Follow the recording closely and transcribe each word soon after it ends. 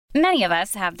Many of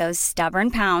us have those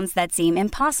stubborn pounds that seem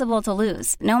impossible to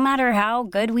lose, no matter how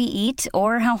good we eat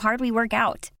or how hard we work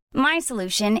out. My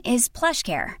solution is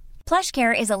PlushCare.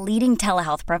 PlushCare is a leading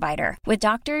telehealth provider with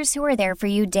doctors who are there for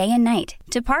you day and night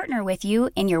to partner with you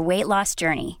in your weight loss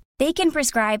journey. They can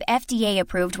prescribe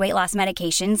FDA-approved weight loss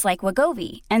medications like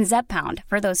Wegovy and Zepbound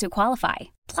for those who qualify.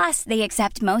 Plus, they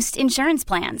accept most insurance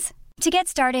plans. To get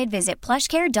started, visit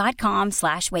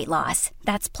plushcare.com/weightloss.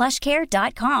 That's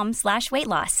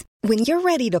plushcare.com/weightloss. When you're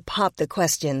ready to pop the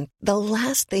question, the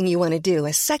last thing you want to do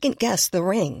is second-guess the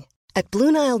ring. At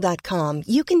BlueNile.com,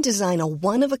 you can design a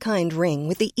one-of-a-kind ring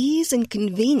with the ease and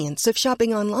convenience of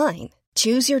shopping online.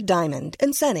 Choose your diamond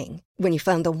and setting. When you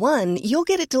find the one,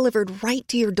 you'll get it delivered right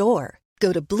to your door.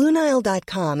 Go to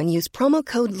BlueNile.com and use promo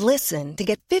code LISTEN to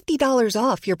get $50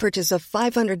 off your purchase of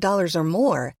 $500 or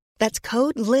more. That's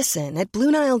code LISTEN at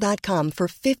BlueNile.com for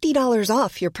 $50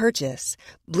 off your purchase.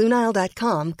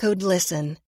 BlueNile.com, code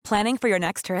LISTEN. Planning for your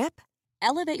next trip?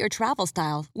 Elevate your travel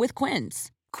style with Quince.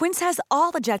 Quince has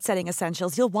all the jet-setting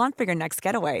essentials you'll want for your next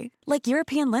getaway, like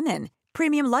European linen,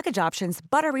 premium luggage options,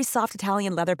 buttery soft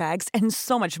Italian leather bags, and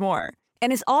so much more.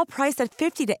 And is all priced at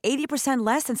 50 to 80%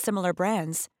 less than similar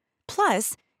brands.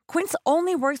 Plus, Quince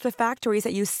only works with factories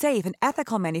that use safe and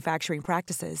ethical manufacturing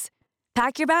practices.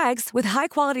 Pack your bags with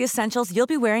high-quality essentials you'll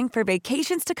be wearing for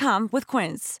vacations to come with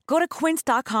Quince. Go to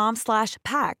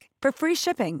quince.com/pack for free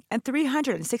shipping and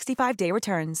 365-day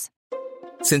returns.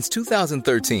 Since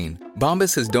 2013,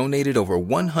 Bombas has donated over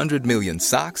 100 million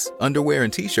socks, underwear,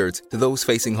 and T-shirts to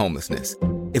those facing homelessness.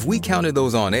 If we counted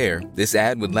those on air, this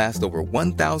ad would last over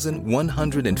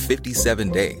 1,157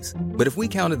 days. But if we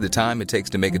counted the time it takes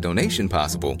to make a donation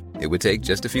possible, it would take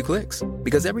just a few clicks.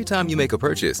 Because every time you make a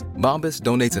purchase, Bombas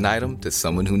donates an item to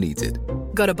someone who needs it.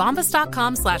 Go to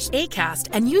bombas.com/ACAST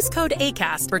and use code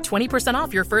ACAST for 20%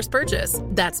 off your first purchase.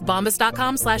 That's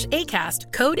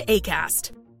bombas.com/ACAST, code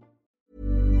ACAST.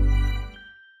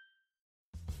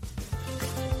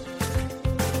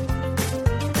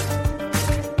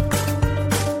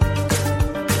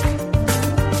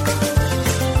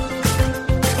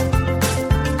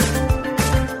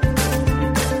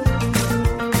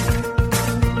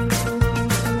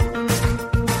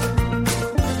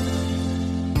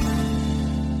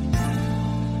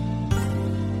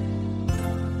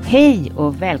 Hej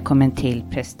och välkommen till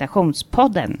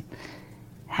Prestationspodden.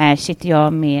 Här sitter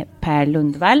jag med Per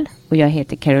Lundvall och jag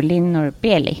heter Caroline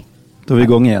Norbeli. Då är vi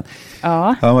igång igen.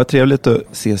 Ja. Ja, vad trevligt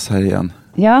att ses här igen.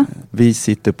 Ja. Vi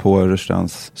sitter på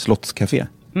Rörstrands slottscafé.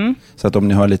 Så att om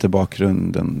ni har lite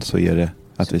bakgrunden så är det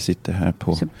att vi sitter här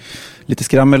på lite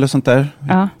skrammel och sånt där.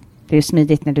 Ja, det är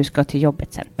smidigt när du ska till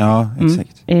jobbet sen. Ja,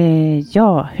 exakt.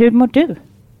 Ja, hur mår du?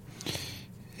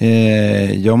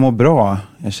 Jag mår bra.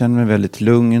 Jag känner mig väldigt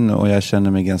lugn och jag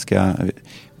känner mig ganska...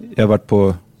 Jag har varit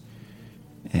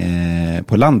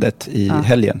på landet i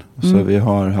helgen. Så vi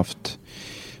har haft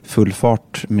full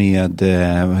fart med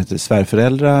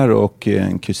svärföräldrar och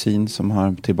en kusin som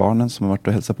har till barnen som har varit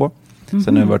och hälsat på.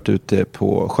 Sen har jag varit ute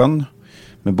på sjön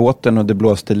med båten och det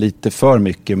blåste lite för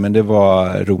mycket, men det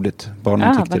var roligt.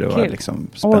 Barnen tyckte det var liksom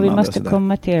spännande. Vi måste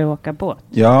komma till att åka båt.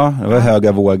 Ja, det var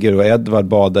höga vågor och Edvard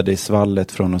badade i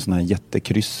svallet från en sån här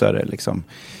jättekryssare liksom.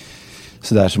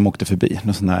 Sådär som åkte förbi.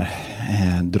 Någon sån här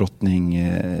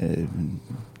drottning...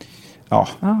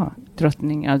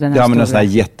 drottning. Ja, den här men en sån här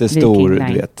jättestor, Viking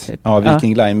Line, du vet. typ. Ja,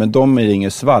 Viking Line. Men de är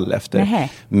inget svall efter. Nähä.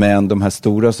 Men de här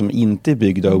stora som inte är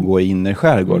byggda att gå in i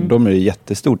skärgård, de är ju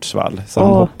jättestort svall. Så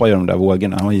han hoppar ju de där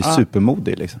vågorna. Han är ju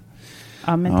supermodig liksom.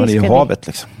 Ja, men det är ju havet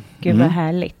liksom. Gud vad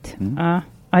härligt. Ja,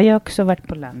 jag har också varit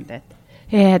på landet.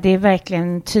 Det är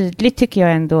verkligen tydligt tycker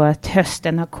jag ändå att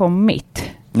hösten har kommit.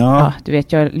 Ja, du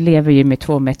vet, jag lever ju med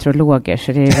 2 meteorologer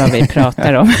så det är vad vi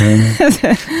pratar om.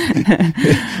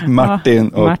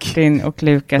 Martin och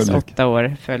Lukas, 8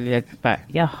 år, följer bara,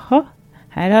 jaha,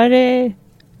 här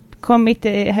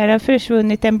har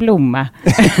försvunnit en blomma.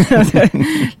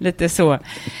 Lite så.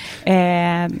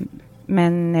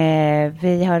 Men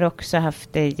vi har också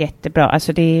haft det jättebra.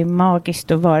 Alltså det är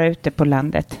magiskt att vara ute på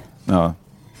landet. Ja.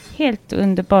 Helt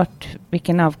underbart,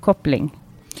 vilken avkoppling.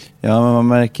 Ja, men man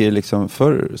märker liksom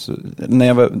när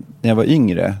jag var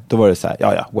yngre, då var det så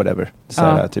här, whatever. Så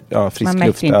här, typ, frisk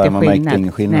luft, man märkte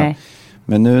ingen skillnad. Nej.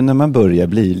 Men nu när man börjar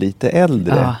bli lite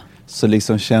äldre så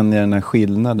liksom känner jag den här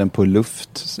skillnaden på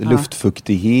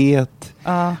luftfuktighet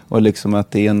och liksom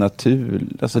att det är natur,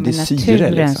 alltså det är syre.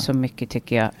 Naturen liksom. Så mycket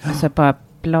tycker jag. Alltså bara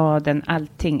bladen,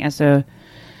 allting, alltså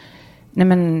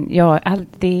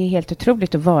det är helt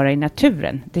otroligt att vara i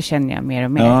naturen. Det känner jag mer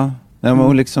och mer. Ja. Nej,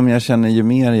 men liksom jag känner ju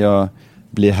mer jag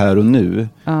blir här och nu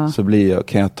så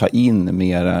kan jag ta in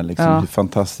mera liksom hur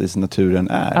fantastisk naturen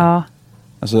är. Ja.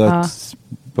 Alltså att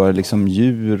bara liksom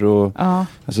djur och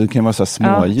alltså det kan vara så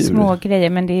små djur. Små grejer,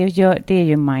 men det är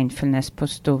ju mindfulness på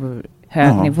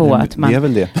hög nivå, att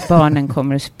barnen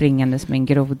kommer springandes med en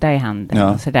groda i handen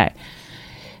och sådär.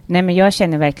 Nej, men jag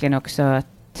känner verkligen också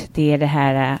att det är det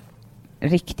här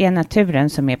riktiga naturen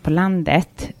som är på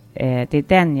landet. Det är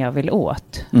den jag vill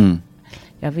åt.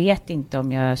 Jag vet inte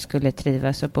om jag skulle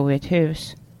trivas och bo i ett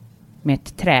hus med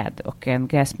ett träd och en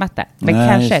gräsmatta. Men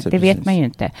kanske, det vet man ju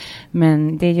inte.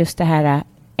 Men det är just det här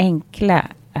enkla,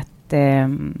 att det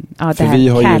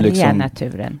här karga liksom,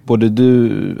 naturen. Både du,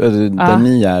 där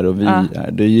ni är och vi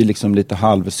är, det är ju liksom lite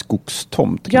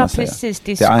halvskogstomt kan man säga. Precis,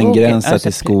 det är angränsat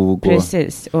till skog.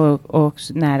 Precis, och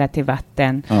nära till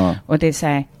vatten. Och det är så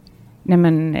här, nej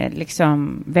men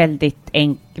liksom väldigt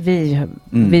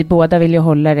vi båda vill ju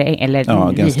hålla det,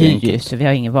 eller vi hyr ju, så vi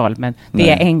har ingen val, men det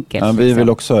är enkelt. Ja, vi vill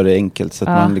också ha det enkelt så att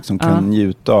man liksom kan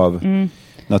njuta av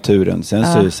naturen. Sen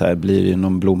så, är det så här, blir det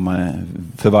någon blomma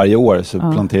för varje år, så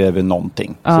planterar vi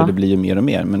någonting. Så det blir ju mer och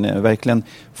mer. Men verkligen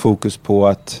fokus på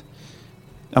att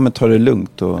ta det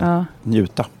lugnt och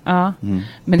njuta.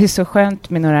 Men det är så skönt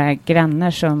med några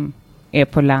grannar som är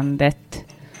på landet.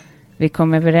 Vi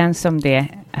kom överens om det,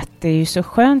 att det är ju så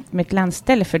skönt med ett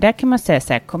landställe, för där kan man säga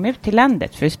så här, kom ut till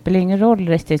landet, för det spelar ingen roll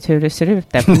riktigt hur det ser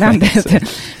ut där på landet.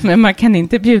 Men man kan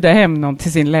inte bjuda hem någon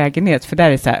till sin lägenhet, för där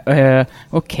är det så här,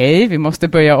 okej, vi måste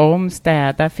börja om,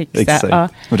 städa, fixa.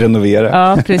 Och renovera.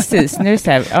 Ja, precis. Nu är det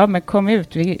så här, men kom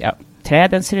ut,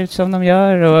 träden ser ut som de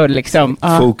gör och liksom.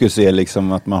 Fokus är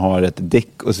liksom att man har ett däck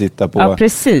att sitta på. Ja,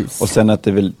 precis. Och sen att det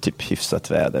är väl typ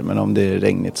hyfsat väder, men om det är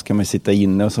regnigt så kan man sitta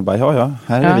inne och så bara,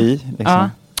 här är vi. Liksom.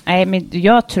 Nej, men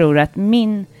jag tror att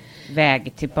min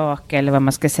väg tillbaka, eller vad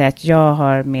man ska säga, att jag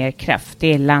har mer kraft,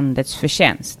 det är landets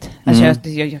förtjänst. Alltså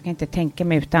jag kan inte tänka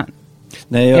mig utan.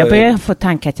 Nej, jag börjar få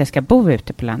tankar att jag ska bo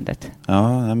ute på landet.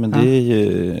 Ja, men det är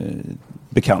ju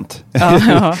bekant. Det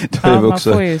har vi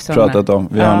också pratat om.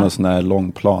 Vi har någon sån här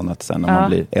lång plan att sen när man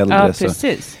blir äldre så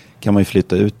kan man ju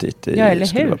flytta ut dit. Det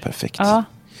skulle vara perfekt.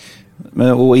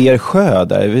 Men, och er sjö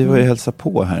där, vi var ju hälsa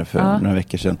på här för några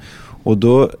veckor sedan. Och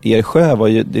då, er sjö var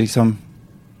ju liksom,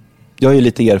 jag har ju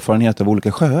lite erfarenhet av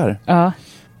olika sjöar.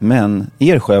 Men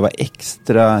er sjö var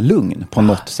extra lugn på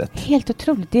något sätt. Helt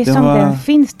otroligt. Det är som den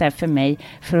finns där för mig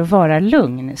för att vara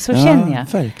lugn. Så känner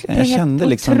jag. Verkligen. Jag kände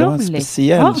liksom, det var en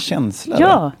speciell känsla.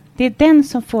 Ja, det är den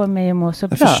som får mig att må så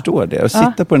bra. Jag förstår det. Och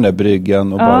sitta på den där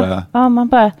bryggan och bara. Ja, man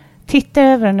bara tittar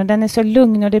över den och den är så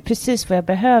lugn och det är precis vad jag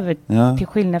behöver till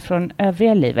skillnad från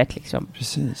övriga livet liksom.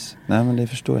 Precis. Nej, men det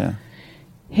förstår jag.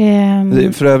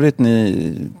 För övrigt,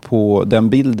 ni på den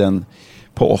bilden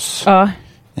på oss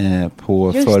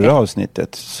på förra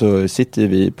avsnittet så sitter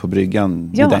vi på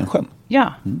bryggan i den sjön.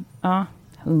 Ja,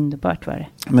 underbart var det.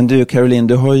 Men du Caroline,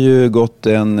 du har ju gått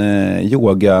en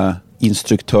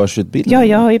yoga-instruktörsutbildning. Ja,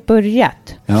 jag har ju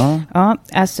börjat. Ja,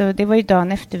 alltså det var ju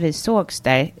dagen efter vi sågs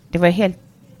där. Det var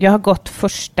jag har gått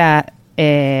första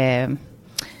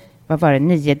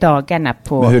 9 dagarna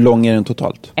på. Men hur lång är den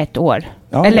totalt? 1 år.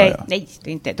 Nej, det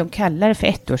är inte. De kallar det för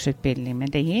 1-årsutbildning, men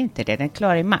det är inte det. Den är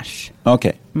klar i mars.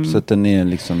 Okej, så att den är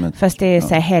liksom fast det är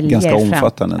så här helger ganska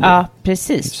omfattande. Ja,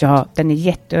 precis. Ja, den är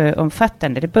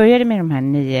jätteomfattande. Det började med de här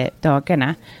 9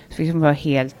 dagarna som var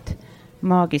helt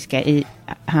magiska i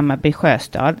Hammarby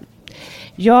sjöstad.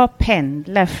 Jag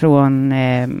pendlar från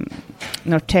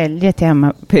Norrtälje till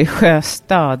Hammarby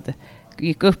sjöstad.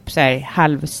 Gick upp så här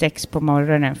 5:30 på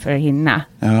morgonen för att hinna.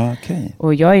 Ja, okej.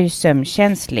 Och jag är ju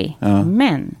sömnkänslig.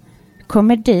 Men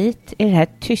kommer dit i det här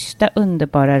tysta,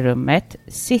 underbara rummet.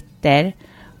 Sitter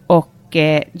och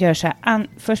gör så här.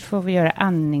 Först får vi göra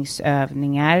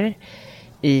andningsövningar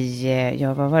i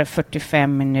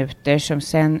 45 minuter. Som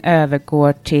sen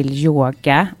övergår till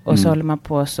yoga. Och så håller man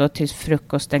på så tills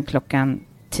frukosten klockan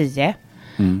 10.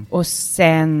 Och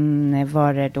sen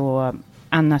var det då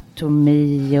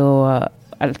anatomi och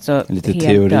alltså lite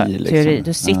teori. Liksom.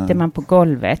 Då sitter man på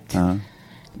golvet.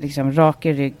 Liksom rak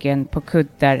i ryggen på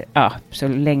kuddar så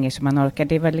länge som man orkar.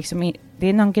 Det var liksom det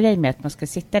är någon grej med att man ska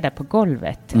sitta där på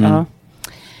golvet.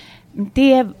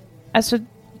 Det alltså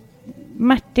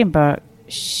Martin bara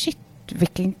shit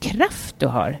vilken kraft du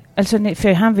har. Alltså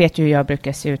för han vet ju hur jag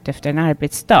brukar se ut efter en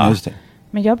arbetsdag. Just det.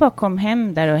 Men jag bara kom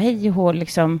hem där och hej och hå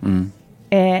liksom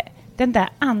den där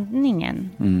andningen,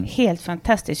 helt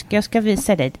fantastisk. Jag ska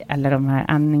visa dig alla de här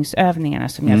andningsövningarna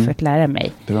som jag har fått lära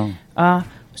mig. Bra. Ja,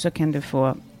 så kan du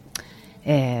få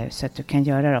så att du kan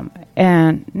göra dem.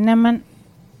 Nej men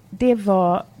det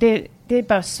är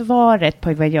bara svaret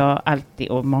på vad jag alltid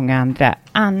och många andra.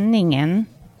 Andningen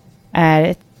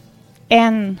är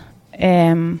en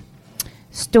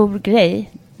stor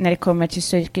grej när det kommer till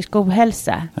psykisk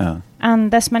ohälsa.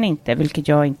 Andas man inte, vilket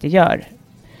jag inte gör,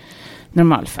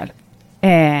 normalfall.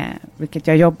 Vilket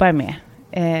jag jobbar med.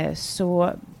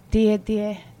 Så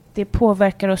det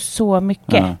påverkar oss så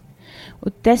mycket. Ja.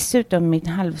 Och dessutom min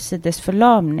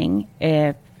halvsidesförlamning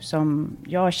som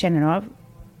jag känner av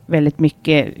väldigt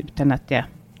mycket utan att jag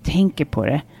tänker på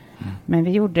det. Men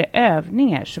vi gjorde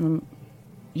övningar som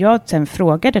jag sen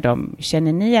frågade dem,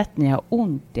 känner ni att ni har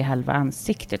ont i halva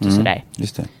ansiktet och sådär?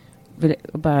 Just det.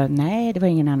 Och bara, nej, det var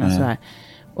ingen annan så här.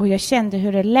 Och jag kände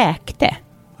hur det läkte.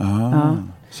 Ja.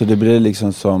 Så det blev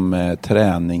liksom som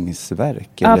träningsverk?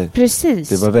 Ja, eller? precis.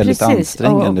 Det var väldigt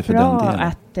ansträngande för den delen. Och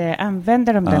att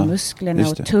använda de där musklerna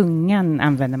och tungan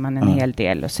använder man en hel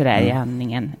del och sådär i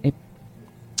andningen.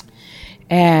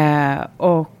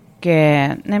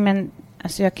 Nej men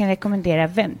alltså jag kan rekommendera,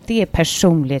 det är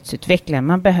personlighetsutveckling.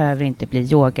 Man behöver inte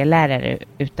bli yogalärare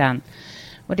utan,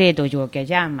 och det är då Yoga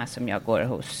Yama som jag går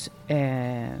hos.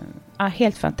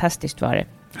 Helt fantastiskt var det.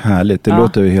 Härligt, det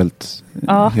låter ju helt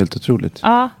otroligt.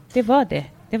 Ja, det var det.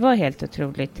 Det var helt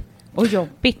otroligt. Och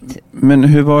jobbigt. Men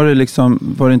hur var det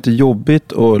liksom, var det inte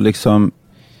jobbigt och liksom,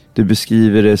 du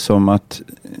beskriver det som att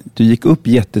du gick upp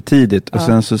jättetidigt och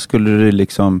sen så skulle du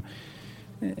liksom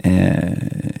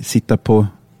sitta på,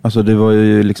 alltså det var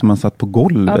ju liksom man satt på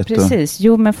golvet. Ja, precis.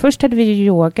 Jo, men först hade vi ju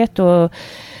yogat och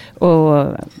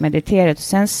mediterat och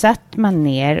sen satt man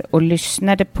ner och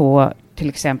lyssnade på till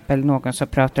exempel någon som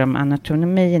pratar om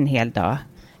anatomi en hel dag.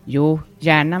 Jo,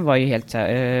 hjärnan var ju helt så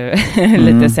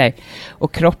lite så här.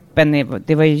 Och kroppen,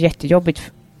 det var ju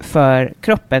jättejobbigt för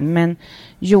kroppen. Men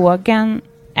yogan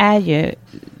är ju,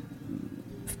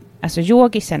 alltså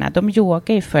yogisarna, de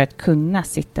yogar ju för att kunna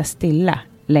sitta stilla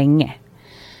länge.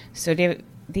 Så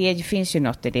det finns ju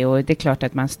något i det, och det är klart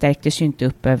att man stärktes ju inte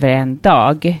upp över en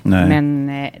dag. Nej.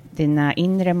 Men dina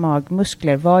inre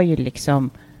magmuskler var ju liksom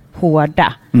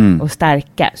hårda och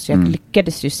starka, så jag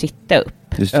lyckades ju sitta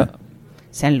upp.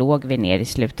 Sen låg vi ner i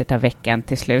slutet av veckan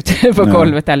till slut på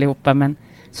golvet allihopa, men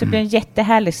så blev det en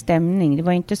jättehärlig stämning. Det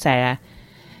var inte så här,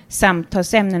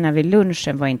 samtalsämnena vid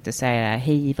lunchen var inte så här,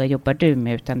 hej, vad jobbar du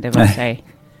med, utan det var så här,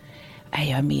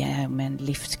 jag är med en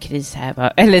livskris här,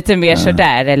 va? Eller lite mer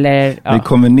sådär, eller vi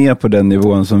kommer ner på den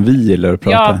nivån som vi gillar att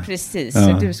prata. Ja, precis.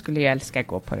 Så du skulle ju älska att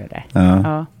gå på det där.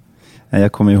 Ja.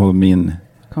 Jag kommer ihåg min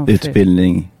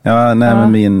utbildning.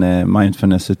 Men min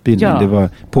mindfulness-utbildning. Ja. Det var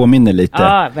påminner lite.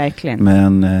 Ja, verkligen.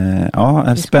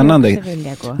 Men spännande.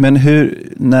 Men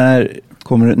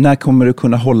när kommer du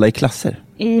kunna hålla i klasser?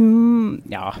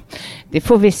 Det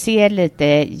får vi se lite.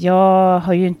 Jag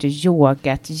har ju inte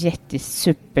yogat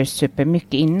super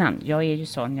mycket innan. Jag är ju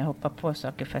sån, jag hoppar på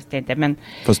saker fast det inte. Men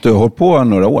fast du har hållit på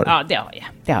några år? Ja, det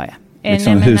har jag.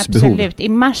 Liksom husbehov. Absolut. I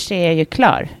mars är jag ju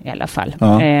klar i alla fall.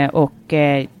 Ja. Och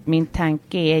min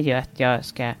tanke är ju att jag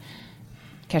ska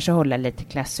kanske hålla lite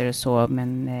klasser och så.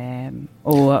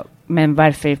 Men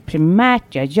varför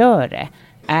primärt jag gör det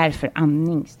är för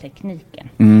andningstekniken.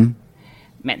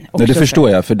 Men också det förstår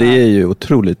jag, för det är ju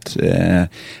otroligt,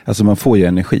 alltså man får ju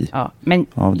energi. Ja, men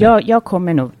jag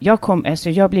kommer nog, jag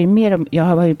blir jag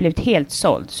har ju blivit helt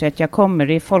såld, så att jag kommer,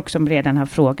 det är folk som redan har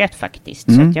frågat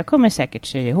faktiskt, så att jag kommer säkert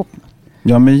sy ihop.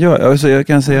 Ja, men jag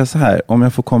kan säga så här, om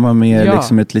jag får komma med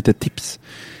liksom ett litet tips,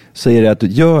 så är det att du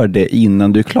gör det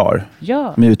innan du är klar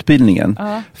med utbildningen.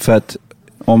 Ja. För att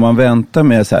om man väntar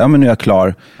med så här, men nu är jag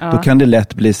klar, då kan det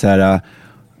lätt bli så här,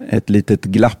 ett litet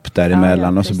glapp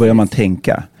däremellan och så börjar man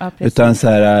tänka. Ja, utan så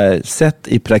här, sätt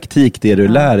i praktik det du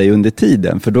lär dig under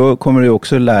tiden, för då kommer du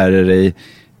också lära dig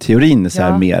teorin så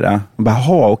här mera.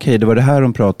 Okej, det var det här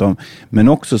de pratade om. Men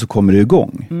också så kommer du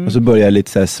igång. Och så börjar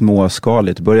lite så här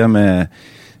småskaligt. Börja med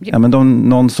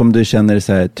någon som du känner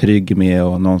så här trygg med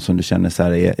och någon som du känner så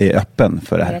här är öppen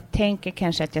för det här. Jag tänker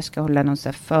kanske att jag ska hålla någon så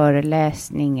här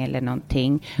föreläsning eller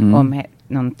någonting om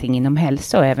någonting inom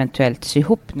hälsa och eventuellt sy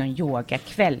ihop någon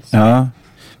yogakväll. Ja,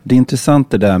 det är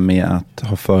intressant det där med att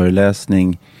ha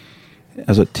föreläsning,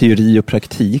 alltså teori och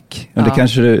praktik. Och det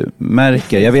kanske du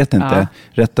märker, jag vet inte,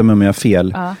 rätta mig om jag har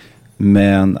fel. Ja.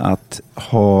 Men att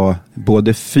ha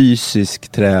både fysisk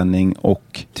träning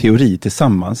och teori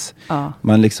tillsammans. Ja.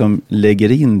 Man liksom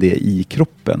lägger in det i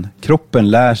kroppen.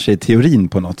 Kroppen lär sig teorin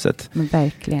på något sätt. Men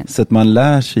verkligen. Så att man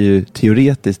lär sig ju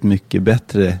teoretiskt mycket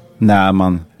bättre när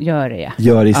man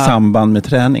gör i samband med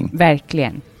träning.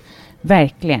 Verkligen.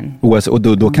 Och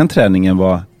då kan träningen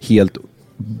vara helt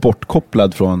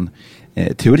bortkopplad från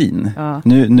teorin. Ja.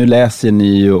 Nu läser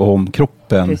ni ju om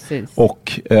kroppen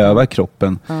och övar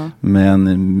kroppen. Ja. Men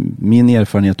min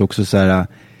erfarenhet också så här,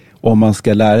 om man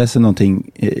ska lära sig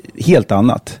någonting helt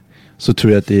annat, så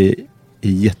tror jag att det är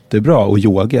jättebra att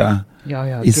yoga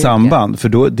i samband. För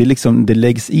då det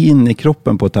läggs in i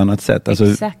kroppen på ett annat sätt. Alltså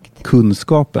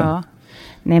kunskapen. Ja.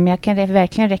 Nej, men jag kan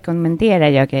verkligen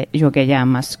rekommendera Yoga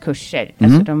Yamas kurser.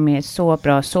 Alltså de är så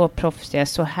bra, så proffsiga,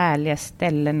 så härliga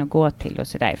ställen att gå till och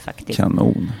sådär faktiskt.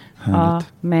 Kanon, härligt. Ja,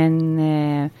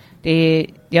 men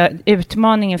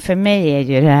utmaningen för mig är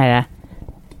ju det här,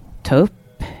 ta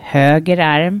upp höger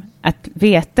arm, att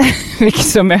veta vilket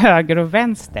som är höger och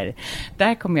vänster.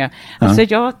 Där kommer jag. Alltså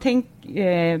jag tänker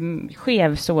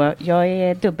skev så, jag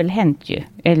är dubbelhänt ju.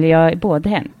 Eller jag är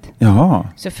bådhänt. Jaha,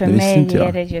 så för mig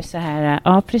är det ju så här,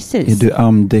 ja precis. Är du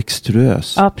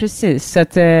ambidextrös? Ja, precis. Så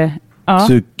att,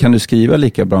 så kan du skriva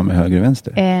lika bra med höger och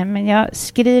vänster? Men jag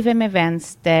skriver med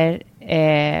vänster,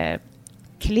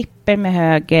 klipper med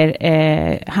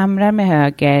höger, hamrar med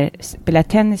höger, spelar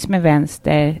tennis med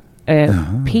vänster,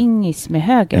 pingis med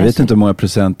höger. Jag vet inte hur många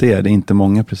procent det är. Det är inte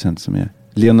många procent som är.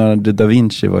 Leonardo da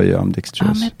Vinci var ju ambidextrös.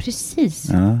 Ja, men precis.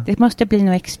 Ja. Det måste bli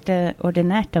något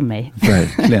extraordinärt av mig.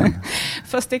 Verkligen.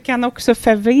 Fast det kan också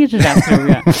förvirra, tror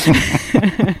jag.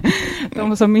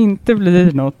 De som inte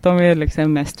blir något, de är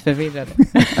liksom mest förvirrade.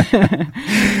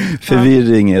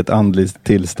 Förvirring är ett andligt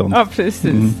tillstånd. Ja,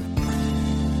 precis.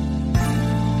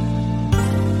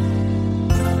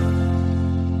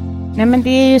 Nej, men det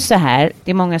är ju så här.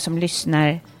 Det är många som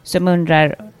lyssnar som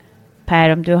undrar, Per,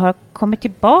 om du har kommit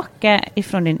tillbaka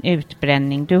ifrån din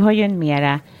utbränning. Du har ju en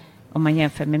mera, om man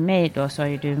jämför med mig då, så har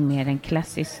ju du mer en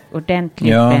klassisk ordentlig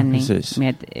utbränning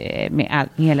med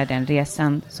hela den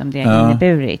resan som det har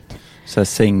inneburit. Så här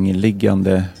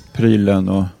sängliggande prylen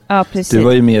och precis. Du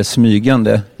var ju mer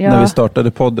smygande. När vi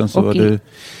startade podden så var du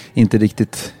inte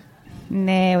riktigt...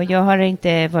 Nej, och jag har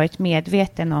inte varit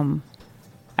medveten om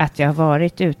att jag har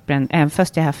varit utbränd, även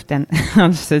fast jag haft en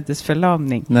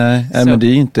ansidesförlamning. Nej, men det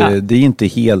är inte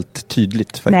helt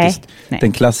tydligt faktiskt. Nej.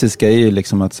 Den klassiska är ju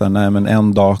liksom att men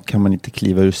en dag kan man inte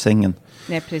kliva ur sängen.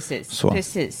 Nej,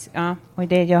 precis. Ja, och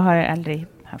jag har aldrig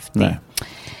haft det. Nej.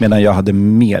 Medan jag hade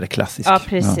mer klassisk. Ja,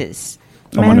 precis.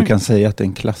 Ja. Om man nu kan säga att det är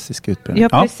en klassisk utbränning.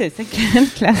 Ja, precis. En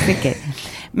klassiker.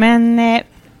 Men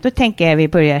då tänker jag vi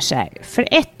börjar så här. För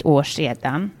 1 år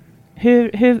sedan,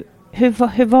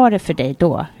 hur var det för dig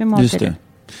då? Hur mådde du?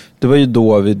 Det var ju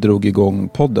då vi drog igång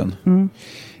podden.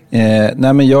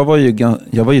 Nej, men jag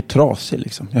var ju trasig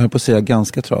liksom. Jag höll på att säga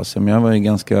ganska trasig, men jag var ju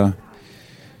ganska...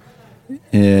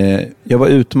 jag var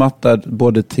utmattad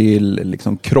både till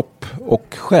liksom kropp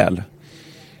och själ.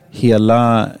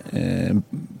 Hela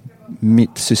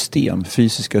mitt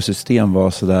fysiska system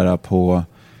var sådär på...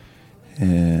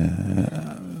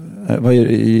 var ju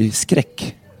i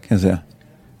skräck, kan jag säga.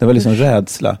 Det var liksom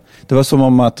rädsla. Det var som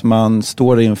om att man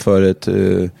står inför ett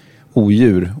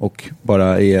odjur och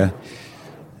bara är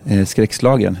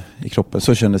skräckslagen i kroppen.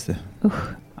 Så kändes det. Usch,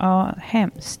 ja,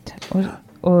 hemskt.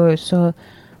 Och så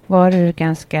var du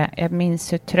ganska... Jag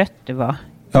minns hur trött du var.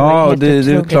 Ja, det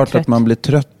är klart trött. Att man blir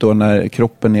trött då när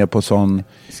kroppen är på sån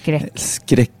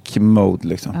skräckmode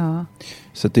liksom. Ja.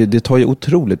 Så det tar ju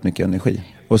otroligt mycket energi.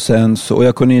 Och sen och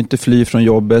jag kunde ju inte fly från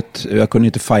jobbet. Jag kunde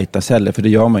inte fightas heller, för det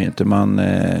gör man ju inte. Man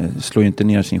slår ju inte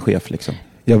ner sin chef liksom.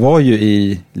 Jag var ju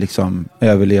i liksom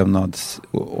överlevnads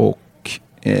och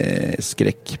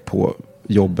skräck på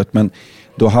jobbet. Men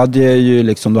då hade jag ju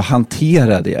liksom, då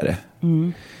hanterade jag det.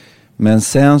 Men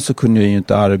sen så kunde jag ju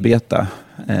inte arbeta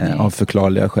av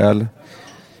förklarliga skäl.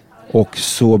 Och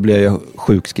så blev jag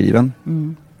sjukskriven.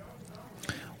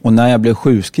 Och när jag blev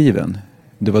sjukskriven,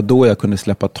 det var då jag kunde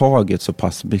släppa taget så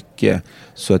pass mycket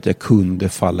så att jag kunde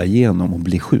falla igenom och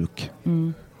bli sjuk.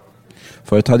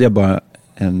 Förut hade jag bara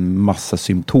en massa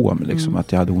symptom. Liksom.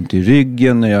 Att jag hade ont i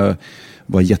ryggen, jag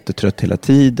var jättetrött hela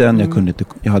tiden.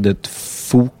 Jag hade ett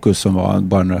fokus som var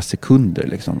bara några sekunder.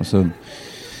 Liksom. Och så,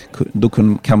 då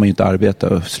kan man ju inte arbeta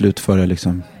och slutföra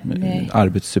liksom,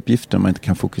 arbetsuppgifter om man inte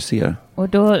kan fokusera. Och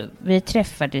då, vi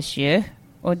träffades ju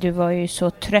och du var ju så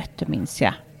trött, minns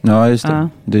jag. Ja, just det.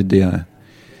 Det är det.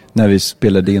 När vi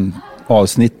spelade in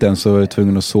avsnitten så var jag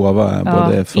tvungen att sova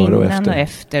både före och efter. Innan och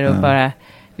efter. Och bara,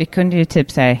 vi kunde ju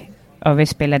typ så här, vi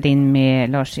spelade in med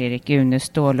Lars-Erik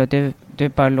Unestål och du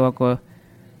bara låg och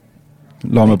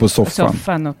la mig på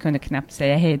soffan och kunde knappt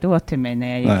säga hej då till mig när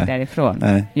jag gick därifrån.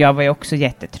 Nej. Jag var ju också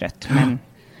jättetrött, men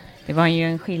det var ju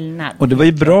en skillnad. Och det var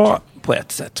ju bra på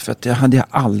ett sätt, för att jag hade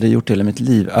aldrig gjort hela mitt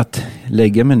liv att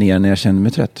lägga mig ner när jag kände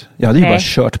mig trött. Jag hade ju bara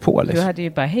kört på. Liksom. Du hade ju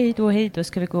bara hej då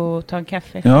ska vi gå och ta en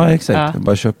kaffe. Ja, exakt. Jag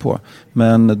bara kört på.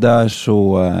 Men där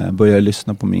så började jag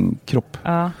lyssna på min kropp.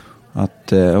 Ja.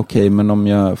 Att okej, men om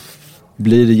jag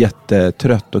blir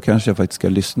jättetrött, då kanske jag faktiskt ska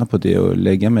lyssna på det och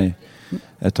lägga mig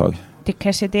ett tag. Det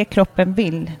kanske är det kroppen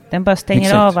vill. Den bara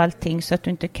stänger av allting så att du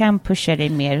inte kan pusha dig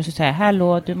mer. Och så säger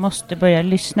hallå, du måste börja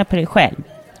lyssna på dig själv.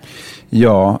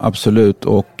 Ja, absolut.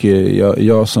 Och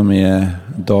jag som är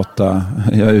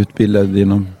jag är utbildad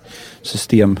inom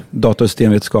data- och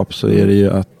systemvetenskap, så är det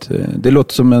ju att det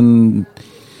låter som en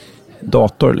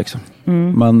dator liksom.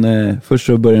 Först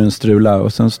så börjar den strula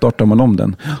och sen startar man om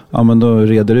den. Ja, men då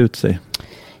reder det ut sig.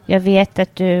 Jag vet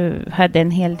att du hade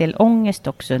en hel del ångest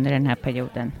också under den här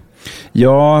perioden.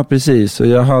 Ja, precis. Och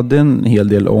jag hade en hel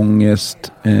del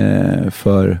ångest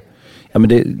för... Ja,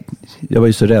 men jag var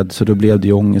ju så rädd så då blev det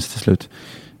ju ångest till slut.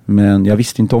 Men jag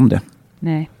visste inte om det.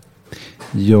 Nej.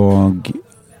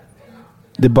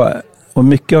 Och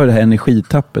mycket av det här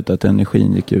energitappet, att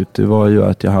energin gick ut, det var ju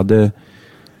att jag hade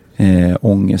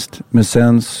ångest. Men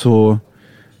sen så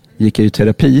gick jag i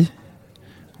terapi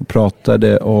och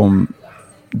pratade om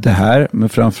det här. Men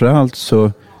framförallt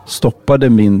så stoppade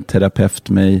min terapeut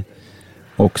mig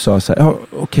och sa så här: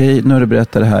 okej, nu har du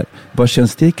berättat det här. Vad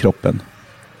känns det i kroppen?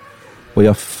 Och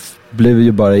jag blev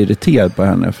ju bara irriterad på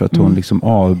henne för att hon liksom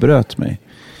avbröt mig.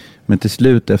 Men till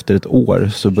slut efter ett år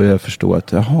så började jag förstå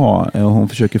att hon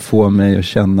försöker få mig att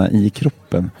känna i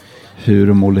kroppen hur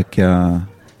de olika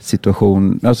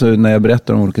situationer, alltså när jag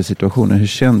berättar om olika situationer, hur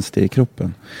känns det i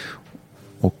kroppen?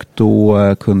 Och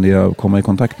då kunde jag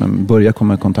börja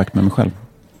komma i kontakt med mig själv.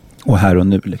 Och här och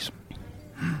nu liksom.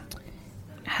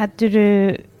 Hade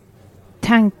du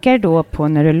tankar då på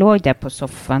när du låg där på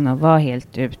soffan och var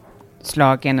helt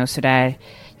utslagen och sådär?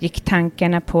 Gick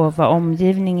tankarna på vad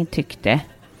omgivningen tyckte?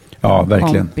 Ja,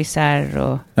 verkligen. Kompisar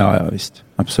och... Ja, visst.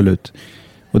 Absolut.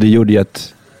 Och det gjorde ju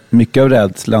att mycket av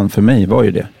rädslan för mig var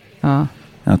ju det. Ja.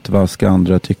 Att vad ska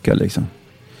andra tycka liksom.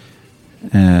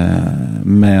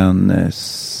 Men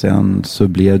sen så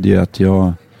blev det ju att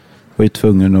jag var ju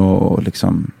tvungen att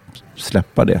liksom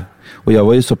släppa det. Och jag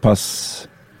var ju så pass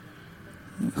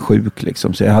sjuk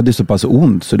liksom. Så jag hade ju så pass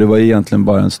ont. Så det var ju egentligen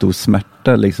bara en stor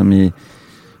smärta liksom i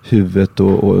huvudet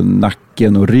och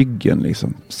nacken och ryggen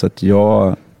liksom. Så att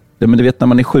men du vet, när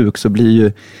man är sjuk så blir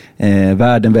ju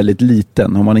världen väldigt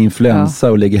liten. Om man är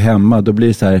influensa och ligger hemma, då blir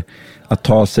det så här att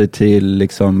ta sig till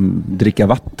liksom dricka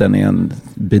vatten är en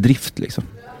bedrift liksom.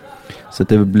 Så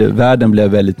att världen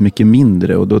blev väldigt mycket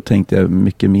mindre och då tänkte jag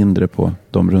mycket mindre på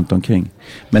dem runt omkring.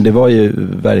 Men det var ju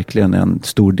verkligen en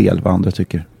stor del vad andra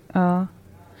tycker. Ja.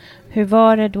 Hur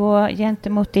var det då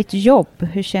gentemot ditt jobb?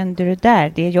 Hur kände du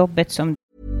där? Det jobbet som...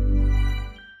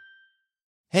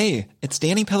 Hey, it's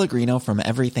Danny Pellegrino from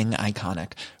Everything Iconic.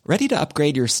 Ready to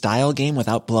upgrade your style game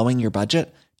without blowing your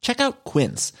budget? Check out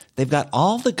Quince. They've got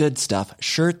all the good stuff,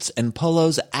 shirts and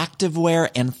polos, activewear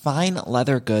and fine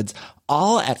leather goods,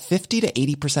 all at 50 to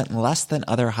 80% less than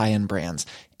other high-end brands.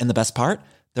 And the best part?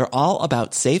 They're all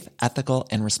about safe, ethical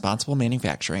and responsible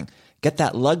manufacturing. Get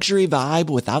that luxury vibe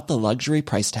without the luxury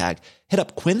price tag. Hit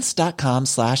up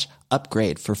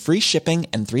quince.com/upgrade for free shipping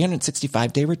and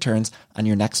 365-day returns on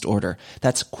your next order.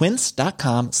 That's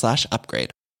quince.com/upgrade.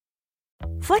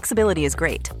 Flexibility is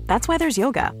great. That's why there's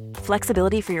yoga.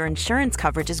 Flexibility for your insurance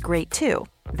coverage is great too.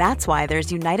 That's why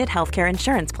there's United Healthcare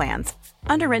Insurance Plans.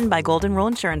 Underwritten by Golden Rule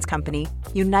Insurance Company,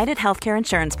 United Healthcare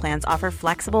Insurance Plans offer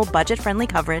flexible, budget-friendly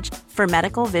coverage for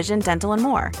medical, vision, dental, and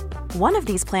more. One of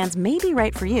these plans may be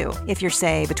right for you if you're,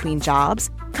 say, between jobs,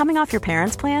 coming off your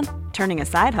parents' plan, turning a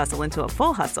side hustle into a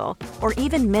full hustle, or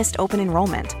even missed open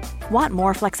enrollment. Want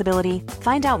more flexibility?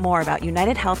 Find out more about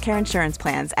United Healthcare Insurance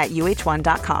Plans at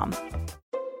uh1.com.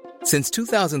 Since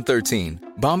 2013,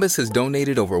 Bombas has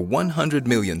donated over 100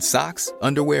 million socks,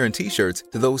 underwear, and T-shirts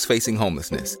to those facing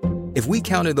homelessness. If we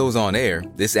counted those on air,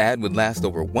 this ad would last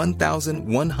over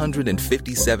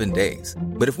 1,157 days.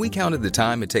 But if we counted the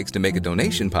time it takes to make a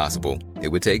donation possible,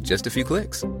 it would take just a few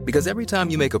clicks. Because every time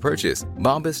you make a purchase,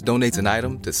 Bombas donates an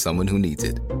item to someone who needs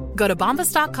it. Go to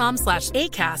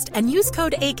bombas.com/ACAST and use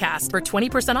code ACAST for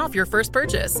 20% off your first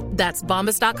purchase. That's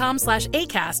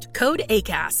bombas.com/ACAST, code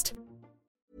ACAST.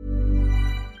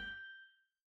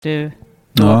 Du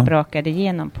brakade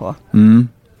igenom på.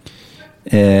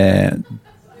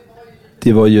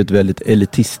 Det var ju ett väldigt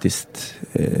elitistiskt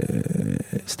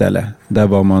ställe. Där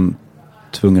var man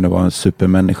tvungen att vara en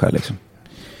supermänniska liksom.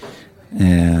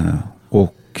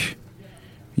 Och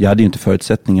jag hade ju inte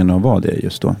förutsättningen att vara det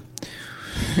just då.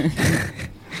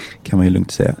 Kan man ju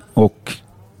lugnt säga. Och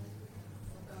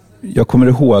jag kommer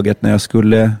ihåg att när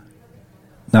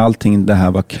allting det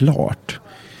här var klart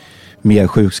med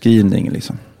sjukskrivning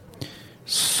liksom,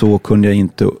 så kunde jag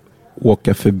inte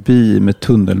åka förbi med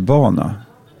tunnelbana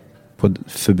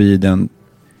förbi den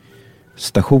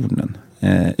stationen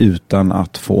utan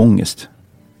att få ångest.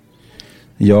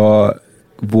 Jag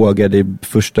vågade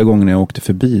första gången jag åkte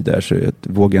förbi där, så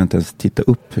vågade jag inte ens titta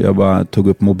upp. Jag bara tog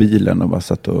upp mobilen och bara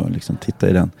satt och liksom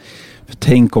tittade i den. För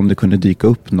tänk om det kunde dyka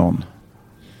upp någon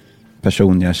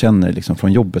person jag känner liksom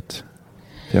från jobbet.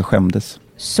 För jag skämdes.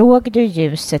 Såg du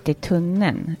ljuset i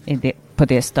tunneln på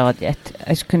det stadiet?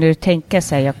 Alltså, kunde du tänka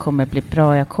sig jag kommer bli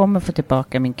bra, jag kommer få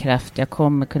tillbaka min kraft, jag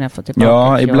kommer kunna få tillbaka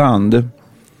Ja, ibland.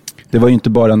 Det var ju inte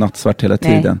bara nattsvart hela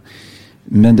tiden.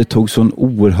 Men det tog sån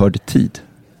oerhörd tid.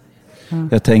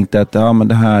 Jag tänkte att men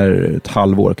det här är ett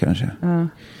halvår kanske.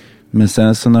 Men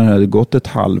sen så när det hade gått ett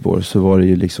halvår så var det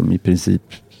ju liksom i princip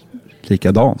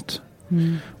likadant.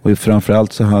 Och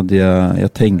framförallt så hade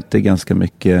jag tänkte ganska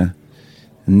mycket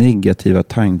negativa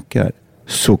tankar,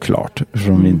 såklart,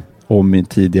 om min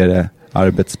tidigare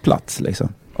arbetsplats liksom.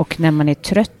 Och när man är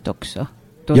trött också,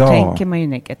 då tänker man ju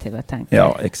negativa tankar.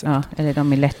 Ja, exakt. Ja, eller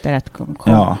de är lättare att komma.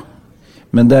 Ja,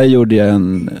 men där gjorde jag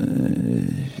en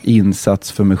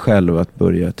insats för mig själv att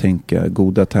börja tänka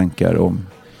goda tankar om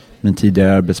min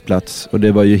tidigare arbetsplats. Och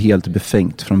det var ju helt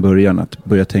befängt från början att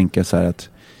börja tänka så här att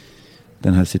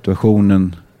den här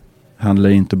situationen handlar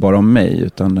inte bara om mig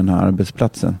utan den här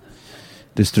arbetsplatsen.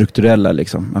 Det strukturella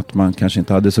liksom, att man kanske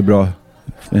inte hade så bra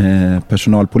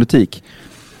personalpolitik.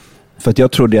 För att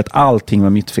jag trodde att allting var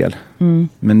mitt fel.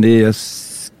 Men det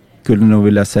skulle nog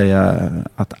vilja säga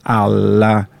att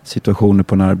alla situationer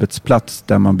på en arbetsplats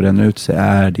där man bränner ut sig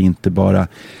är det inte bara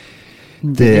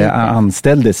det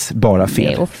anställdes bara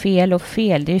fel. Och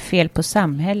fel. Det är fel på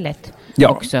samhället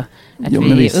också. Att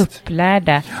vi är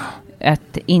upplärda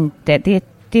att inte...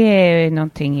 Det är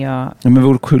någonting jag... Ja, men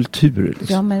vår kultur.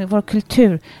 Liksom. Ja, men vår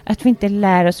kultur. Att vi inte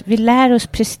lär oss... Vi lär oss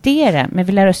prestera, men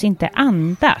vi lär oss inte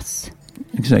andas.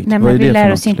 Exakt. Nej, men vi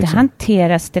lär oss inte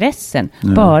hantera stressen.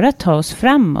 Nej. Bara ta oss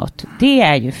framåt. Det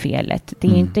är ju felet. Det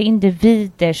är inte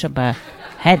individer som bara...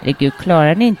 Herregud,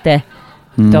 klarar ni inte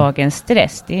dagens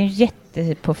stress? Det är en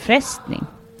jättepåfrestning.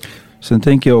 Sen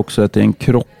tänker jag också att det är en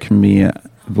krock med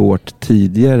vårt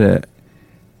tidigare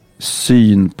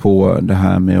syn på det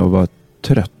här med att vara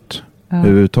trött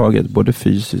överhuvudtaget, både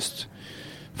fysiskt,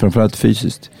 framförallt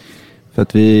fysiskt. För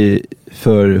att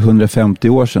för 150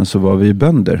 år sedan så var vi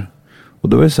bönder. Och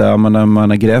då är det så här, man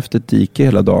har grävt ett dike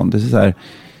hela dagen. Det är så här,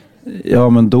 ja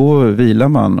men då vilar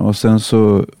man och sen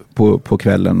så på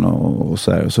kvällen och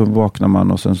så här, och så vaknar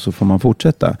man och sen så får man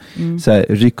fortsätta. Så här,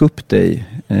 ryck upp dig,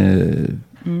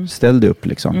 ställ dig upp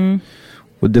liksom.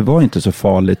 Och det var inte så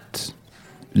farligt,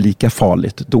 lika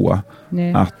farligt då.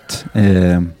 Nej. Att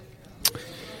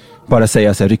bara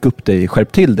säga så här, ryck upp dig,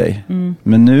 skärp till dig.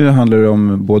 Men nu handlar det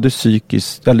om både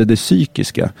det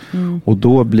psykiska. Och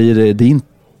då blir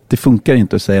det funkar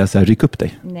inte att säga så här, ryck upp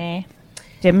dig. Nej.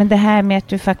 Men det här med att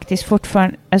du faktiskt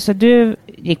fortfarande, alltså du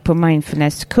gick på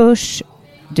mindfulnesskurs,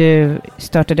 du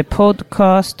startade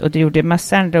podcast och du gjorde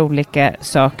massa andra olika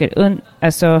saker.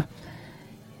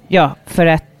 För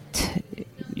att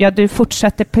du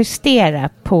fortsatte prestera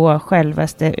på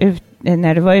självaste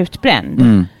när du var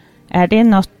utbränd. Är det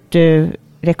något du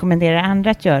rekommenderar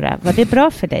andra att göra? Var det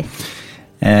bra för dig?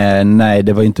 Nej,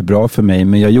 det var inte bra för mig,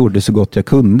 men jag gjorde så gott jag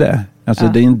kunde. Alltså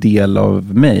det är en del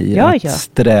av mig att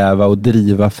sträva och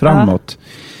driva framåt.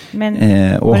 Men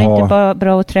var det inte bara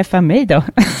bra att träffa mig då?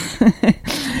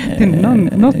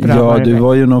 Något bra ja, du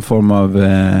var ju någon form av,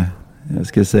 jag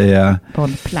ska säga...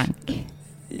 bollplank.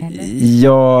 Eller?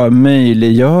 Ja,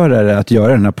 möjliggörare att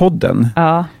göra den här podden.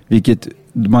 Ja. Vilket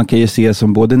man kan ju se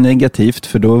som både negativt,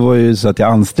 för då var ju så att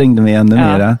jag ansträngde mig ännu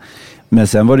mera. Men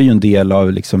sen var det ju en del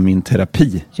av liksom min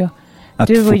terapi. Ja. Att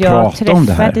du och jag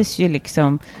träffades ju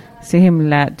liksom så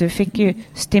himla... Du fick ju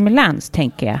stimulans,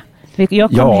 tänker jag.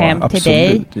 Jag kom hem till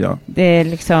dig. Ja.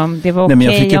 Det var okej. Men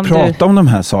jag fick ju prata om de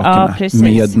här sakerna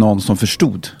med någon som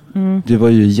förstod. Det var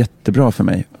ju jättebra för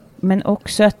mig. Men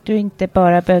också att du inte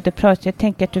bara behövde prata. Jag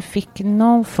tänker att du fick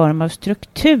någon form av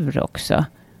struktur också.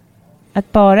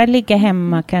 Att bara ligga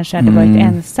hemma kanske hade varit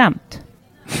ensamt.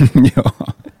 Ja.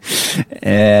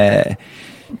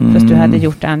 Fast du hade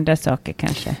gjort andra saker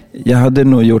kanske. Jag hade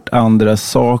nog gjort andra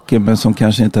saker, men som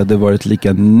kanske inte hade varit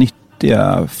lika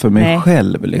nyttiga för mig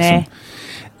själv. Liksom. Nej.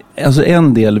 Alltså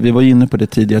en del, vi var inne på det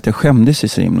tidigare, att jag skämdes ju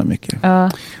så himla mycket.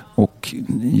 Och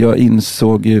jag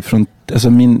insåg ju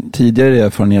min tidigare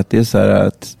erfarenhet är så här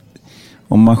att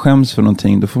om man skäms för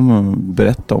någonting, då får man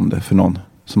berätta om det för någon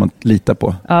som man litar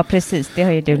på. Ja, precis. Det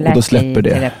har ju du lärt dig i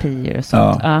terapier och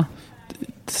sånt. Ja.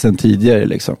 Sen tidigare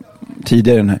liksom.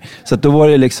 Tidigare den här. Så att då var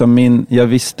det liksom jag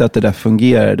visste att det där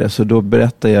fungerade, så då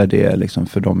berättade jag det liksom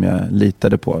för dem jag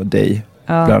litade på, dig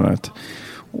bland annat.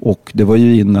 Och det var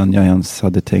ju innan jag ens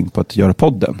hade tänkt på att göra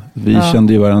podden. Vi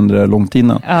kände ju varandra långt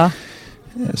innan. Ja.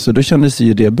 Så då kändes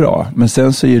ju det bra. Men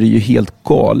sen så är det ju helt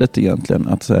galet egentligen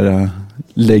att så här,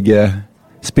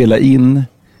 spela in.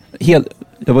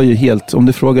 jag var ju helt, om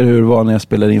du frågar hur det var när jag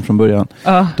spelade in från början,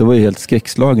 då var jag helt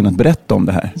skräckslagen att berätta om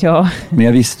det här. Ja. Men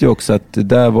jag visste ju också att det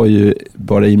där var ju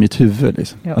bara i mitt huvud.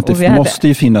 Liksom. Ja, att det måste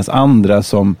ju finnas andra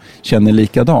som känner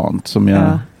likadant som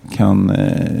jag kan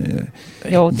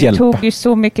det hjälpa. Tog ju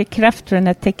så mycket kraft för den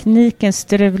här tekniken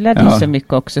strulade så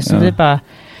mycket också. Så vi bara...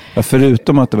 Ja,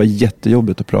 förutom att det var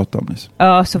jättejobbigt att prata om. Liksom.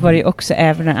 Ja, så var det också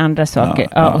även andra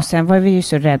saker. Och sen var vi ju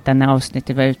så rädda när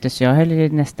avsnittet var ute, så jag höll ju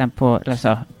nästan på,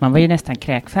 alltså, man var ju nästan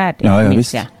kräkfärdig.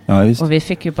 Visst. Och vi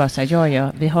fick ju bara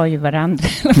säga, vi har ju varandra.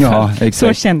 Ja, exakt.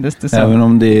 Så kändes det så. Även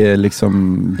om det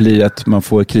liksom blir att man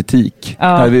får kritik.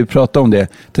 När vi pratar om det,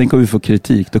 tänk om vi får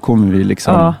kritik, då kommer vi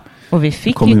liksom... Ja, och vi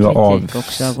fick ju kritik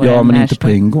också. Ja, men inte på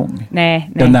en gång.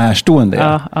 Nej. Den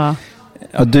närstående,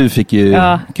 Ja, du fick ju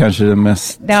kanske den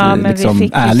mest liksom,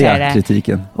 ärliga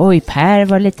kritiken. Oj, Per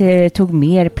var tog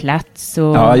mer plats.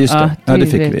 Och, ja, just det. Det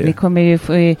fick vi. Vi kommer ju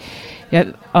få...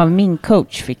 av min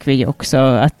coach fick vi också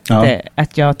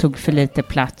att jag tog för lite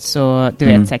plats och du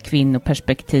vet så här,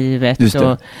 kvinnoperspektivet. Just det.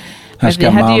 Och,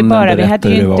 men vi hade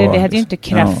ju inte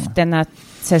kraften att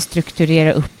så här,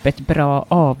 strukturera upp ett bra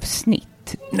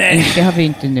avsnitt. Nej. Det har vi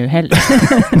inte nu heller.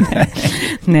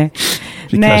 Nej.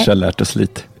 Vi kanske har lärt oss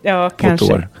lite. Ja,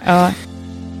 kanske. År. Ja.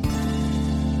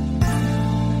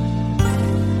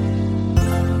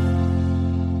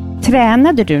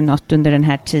 Tränade du något under den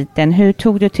här tiden? Hur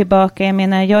tog du tillbaka? Jag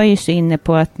menar, jag är ju så inne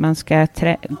på att man ska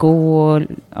gå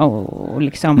och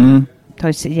liksom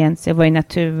ta sig igen sig, vara i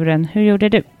naturen. Hur gjorde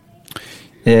du?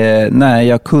 Nej,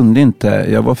 jag kunde inte.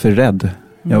 Jag var för rädd.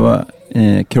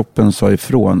 Kroppen sa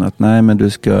ifrån att nej, men du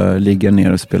ska ligga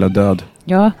ner och spela död.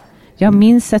 Ja. Jag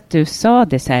minns att du sa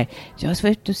det så här. Jag var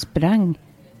ute och sprang.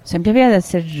 Sen blev jag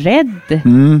så rädd.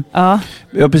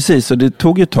 Ja, precis. Och det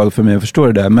tog ett tag för mig att förstå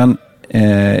det där. Men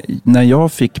när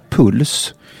jag fick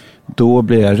puls, då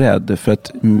blev jag rädd. För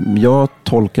att jag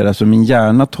tolkade, alltså min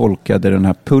hjärna tolkade den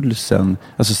här pulsen,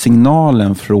 alltså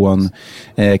signalen från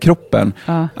kroppen,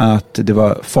 att det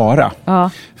var fara.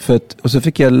 För att, och så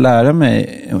fick jag lära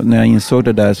mig, när jag insåg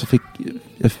det där,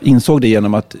 jag insåg det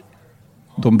genom att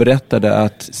de berättade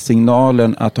att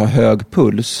signalen att ha hög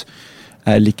puls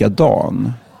är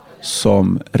likadan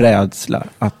som rädsla,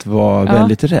 att vara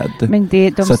väldigt rädd. Men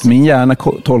så att min hjärna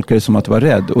tolkade det som att vara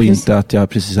rädd och inte att jag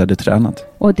precis hade tränat.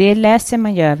 Och det läser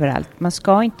man ju överallt. Man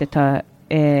ska inte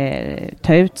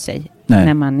ta ut sig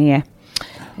när man är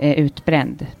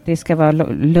utbränd. Det ska vara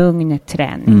lugn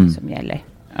träning som gäller.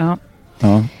 Ja.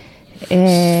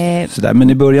 Sådär. Men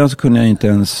i början så kunde jag inte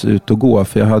ens ut och gå,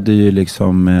 för jag hade ju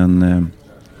liksom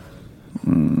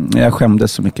jag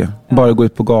skämdes så mycket. Bara gå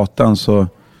ut på gatan så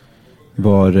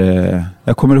var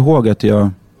jag kommer ihåg att jag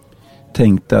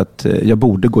tänkte att jag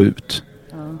borde gå ut.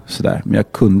 Sådär. Men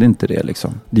jag kunde inte det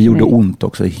liksom. Det gjorde ont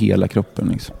också i hela kroppen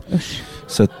liksom.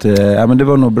 Så att men det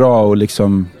var nog bra att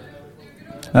liksom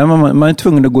man är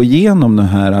tvungen att gå igenom de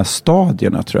här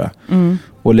stadierna, tror jag.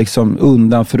 Och liksom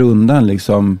undan för undan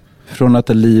liksom, från att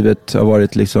livet har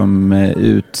varit liksom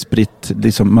utspritt,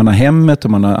 liksom man har hemmet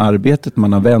och man har arbetet,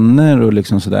 man har vänner och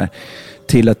liksom sådär,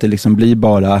 till att det liksom blir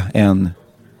bara en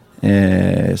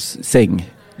säng.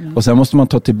 Och sen måste man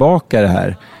ta tillbaka det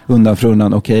här undan för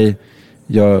undan. Okej,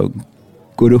 jag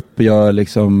går upp och jag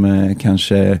liksom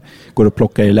kanske går och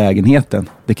plockar i lägenheten.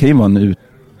 Det kan ju vara en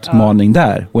utmaning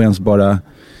där.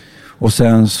 Och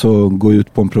sen så gå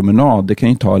ut på en promenad. Det kan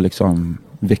ju ta liksom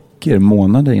veckor,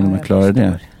 månader innan man klarar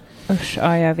det. Usch,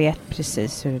 jag vet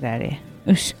precis hur det där är.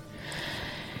 Usch.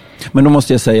 Men då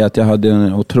måste jag säga att jag hade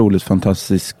en otroligt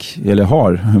fantastisk, eller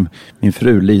har, min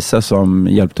fru Lisa som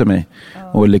hjälpte mig.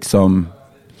 Och liksom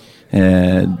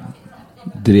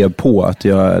drev på att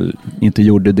jag inte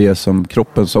gjorde det som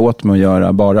kroppen sa åt mig att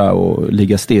göra, bara och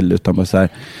ligga still, utan bara så här,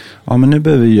 men nu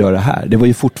behöver vi göra det här. Det var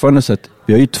ju fortfarande så att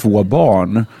vi har ju 2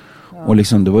 barn. Och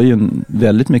liksom, det var ju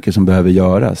väldigt mycket som behöver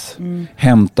göras.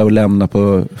 Hämta och lämna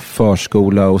på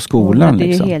förskola och skolan. Det är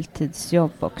liksom. ju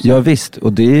heltidsjobb också. Ja visst,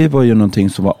 och det var ju någonting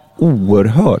som var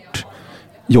oerhört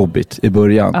jobbigt i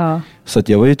början. Så att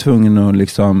jag var ju tvungen att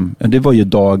liksom, det var ju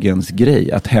dagens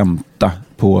grej att hämta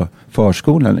på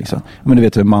förskolan liksom. Men du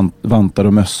vet, vantar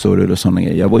och mössor eller sådana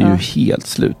grejer. Jag var ju helt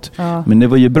slut. Men det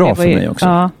var ju bra för mig också.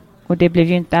 Ja, och det blev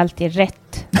ju inte alltid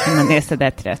rätt när man är så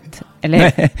där trött.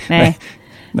 Eller? Nej.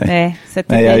 Nej, så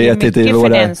det är ju mycket för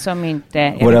den som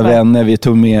inte... Våra vänner, vi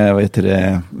tog med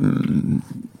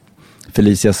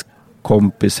Felicias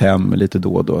kompis hem lite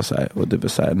då och då. Så här, och det var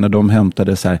så här, när de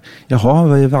hämtade så här, jaha,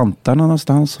 var är vantarna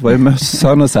någonstans? Var är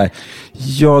mössan? Och så här,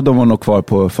 ja, de var nog kvar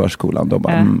på förskolan. De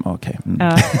bara, okej.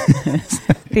 Ja.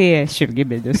 Det är 20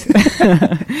 minus.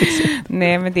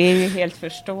 Nej, men det är ju helt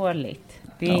förståeligt.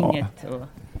 Det är inget att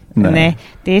Nej,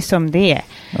 det är som det är.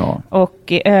 Ja. Och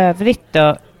i övrigt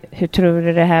då, hur tror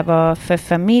du det här var för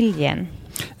familjen?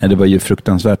 Ja, det var ju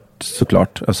fruktansvärt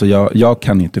såklart. Alltså jag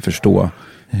kan inte förstå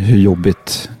hur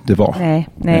jobbigt det var.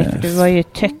 Nej, för du var ju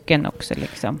töcken också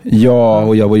liksom. Ja,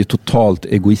 och jag var ju totalt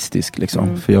egoistisk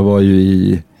liksom. För jag var ju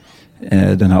i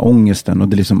den här ångesten. Och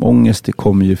det liksom, ångest det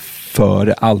kommer ju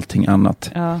före allting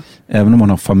annat. Ja. Även om man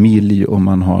har familj och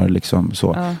man har liksom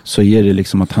så är det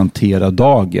liksom att hantera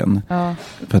dagen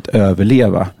för att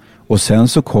överleva. Och sen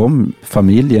så kom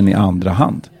familjen i andra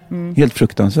hand. Helt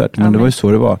fruktansvärt, men det var ju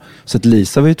så det var. Så att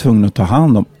Lisa var ju tvungen att ta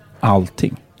hand om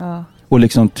allting. Ja. Och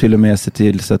liksom till och med se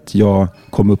till så att jag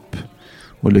kom upp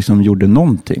och liksom gjorde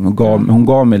någonting. Och hon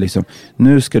gav mig liksom,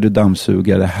 nu ska du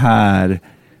dammsuga det här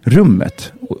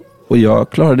rummet. Och jag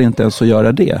klarade inte ens att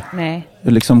göra det. Nej.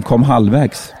 Jag liksom kom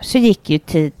halvvägs. Så gick ju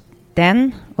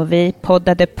tiden och vi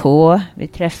poddade på. Vi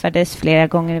träffades flera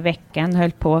gånger i veckan,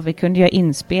 höll på. Vi kunde göra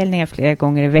inspelningar flera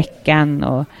gånger i veckan.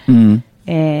 Och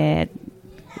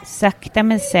sakta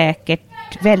men säkert,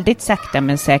 väldigt sakta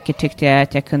men säkert tyckte jag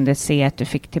att jag kunde se att du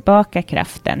fick tillbaka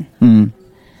kraften.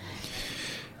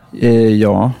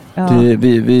 Ja.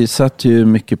 Vi satt ju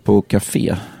mycket på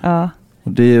café. Ja.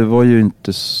 Och det var ju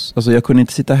inte, alltså jag kunde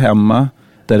inte sitta hemma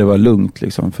där det var lugnt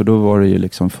liksom, för då var det ju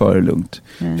liksom för lugnt.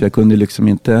 För jag kunde liksom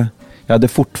inte, jag hade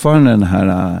fortfarande den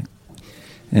här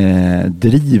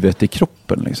drivet i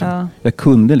kroppen liksom. Ja. Jag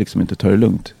kunde liksom inte ta det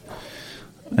lugnt.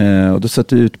 Och då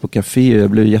satt jag ut på café och jag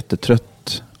blev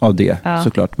jättetrött av det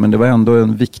såklart. Men det var ändå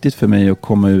viktigt för mig att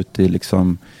komma ut i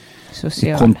liksom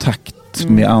i kontakt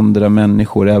med andra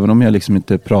människor. Även om jag liksom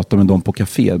inte pratade med dem på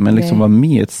café. Men liksom var med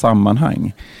i ett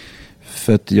sammanhang.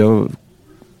 För att jag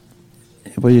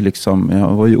var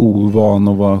ju ovan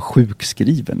att vara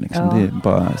sjukskriven. Liksom. Det är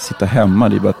bara att sitta hemma.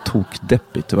 Det är bara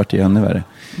tokdeppigt. Det vart ju ännu värre.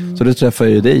 Så då träffade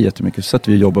jag ju dig jättemycket. Så satt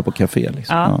vi och jobbade på café.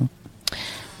 Liksom. Ja.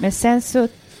 Men sen så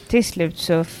till slut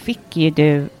så fick ju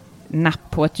du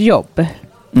napp på ett jobb.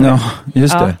 Ja,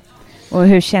 just det. Och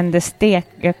hur kändes det?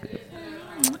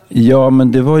 Ja,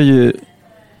 men det var ju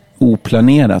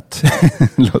oplanerat.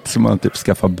 Låter som man typ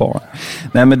skaffar barn.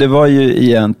 Nej, men det var ju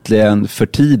egentligen för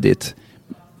tidigt,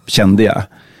 kände jag.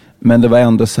 Men det var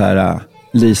ändå så här,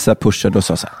 Lisa pushade och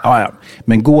sa så här, ja,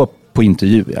 men gå på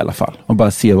intervju i alla fall och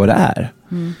bara se vad det är.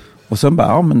 Och sen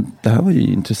bara, men det här var ju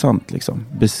intressant liksom.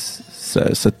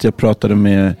 Så att jag pratade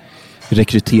med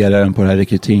rekryteraren på det här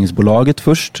rekryteringsbolaget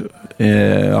först.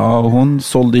 Och hon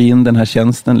sålde in den här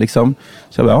tjänsten liksom.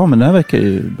 Så jag bara, men det här verkar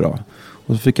ju bra.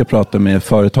 Och så fick jag prata med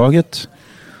företaget.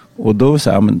 Och då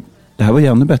sa jag, men det här var ju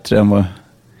ännu bättre än vad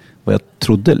jag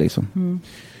trodde liksom.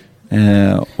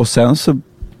 Och sen så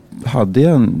hade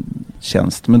jag en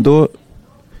tjänst. Men då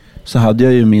så hade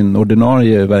jag ju min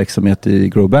ordinarie verksamhet i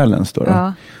Grow Balance då.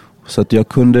 Ja. Så att jag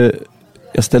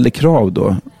ställde krav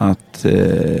då att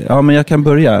men jag kan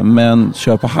börja, men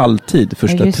köra på halvtid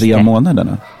första 3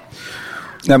 månaderna.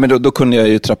 Nej, men då kunde jag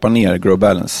ju trappa ner Grow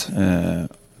Balance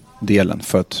delen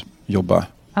för att jobba.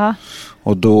 Ja.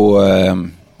 Och då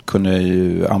kunde jag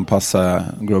ju anpassa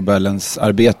Grow Balance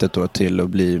arbetet då till att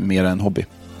bli mer en hobby.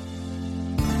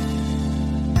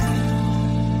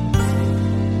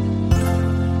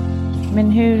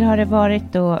 Men hur har det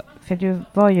varit då? För du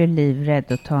var ju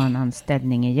livrädd att ta en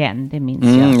anställning igen, det minns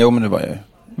jag. Jo, men det var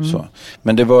jag så.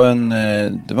 Men det var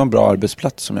en bra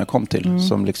arbetsplats som jag kom till.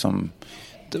 Som liksom,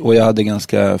 och jag hade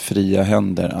ganska fria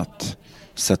händer att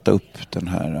sätta upp den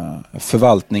här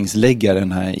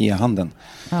förvaltningsläggaren här i e-handeln.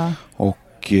 Ja.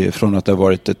 Och från att det har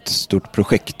varit ett stort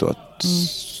projekt då.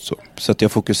 Så att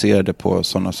jag fokuserade på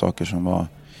sådana saker som var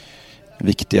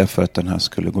viktiga för att den här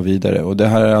skulle gå vidare. Och det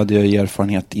här hade jag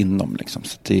erfarenhet inom liksom.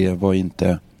 Så det var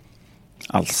inte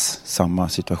alls samma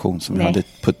situation som jag hade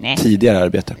på tidigare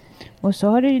arbete. Och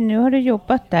så nu har du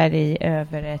jobbat där i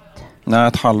över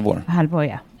ett halvår. Halvår,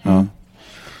 ja. Ja.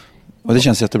 Och det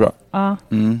känns jättebra. Ja.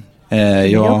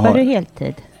 Jobbar du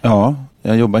heltid? Ja,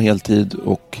 jag jobbar heltid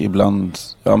och ibland,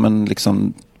 men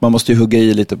liksom, man måste ju hugga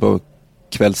i lite på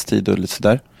kvällstid och lite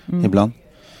sådär ibland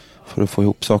för att få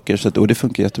ihop saker. Och det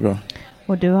funkar jättebra.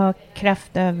 Och du har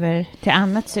kraft över till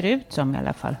annat, ser det ut som i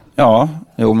alla fall. Ja,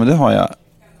 men det har jag.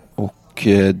 Och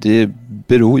det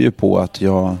beror ju på att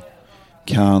jag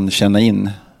kan känna in.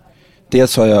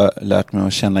 Dels har jag lärt mig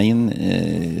att känna in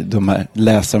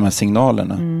läsa de här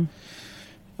signalerna.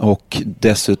 Och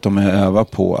dessutom har jag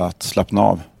övat på att slappna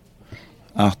av.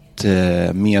 Att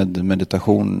med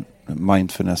meditation,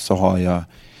 mindfulness, så har jag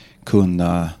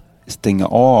kunnat stänga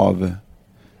av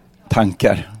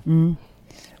tankar.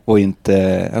 Och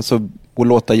inte, och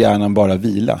låta hjärnan bara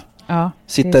vila. Ja,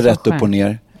 sitta rätt upp och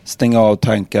ner, stänga av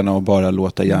tankarna och bara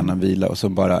låta hjärnan vila. Och så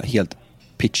bara helt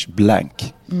pitch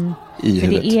blank i för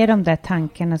huvudet. det är de där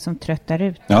tankarna som tröttar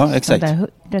ut. Ja, exakt. De där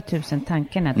 100 000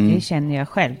 tankarna, det känner jag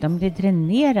själv. De blir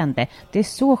dränerande. Det är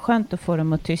så skönt att få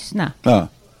dem att tystna. Ja,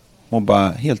 och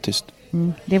bara helt tyst.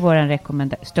 Det är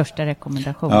vår största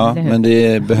rekommendation. Ja, men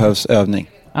det behövs övning.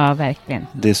 Ja, verkligen.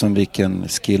 Det är som vilken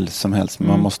skill som helst, men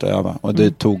man måste öva. Och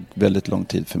det tog väldigt lång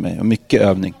tid för mig. Och mycket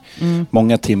övning.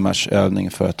 Många timmars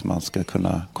övning för att man ska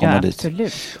kunna komma dit.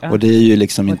 Absolut. Ja. Och det är ju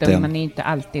liksom och inte... man är inte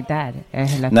alltid där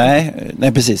hela tiden.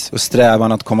 Nej, precis. Och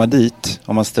strävan att komma dit.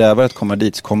 Om man strävar att komma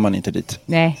dit så kommer man inte dit.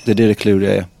 Nej. Det är det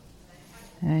kluriga är.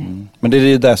 Men det är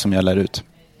det där som jag lär ut.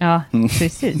 Ja,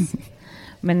 precis.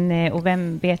 Men, och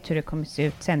vem vet hur det kommer se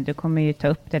ut sen? Du kommer ju ta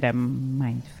upp det där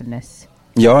mindfulness.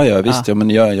 Ja, visst. Ja, men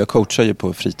jag coachar ju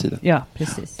på fritiden. Ja,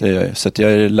 precis. Det gör jag. Så att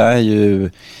jag lär ju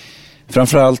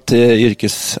framförallt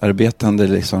yrkesarbetande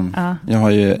liksom. Ja. Jag har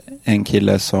ju en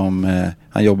kille som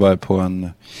han jobbar på en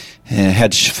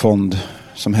hedgefond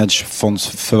som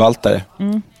hedgefondsförvaltare.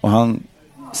 Och han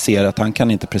ser att han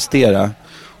kan inte prestera.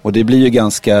 Och det blir ju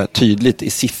ganska tydligt i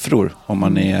siffror om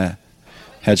man är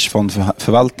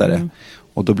hedgefondförvaltare.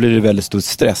 Och då blir det väldigt stor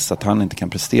stress att han inte kan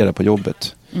prestera på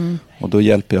jobbet. Och då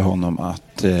hjälper jag honom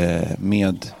att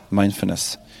med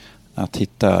mindfulness att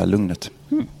hitta lugnet.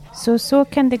 Så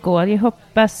kan det gå. Jag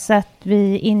hoppas att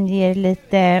vi inger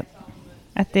lite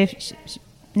att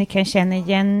ni kan känna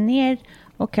igen er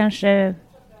och kanske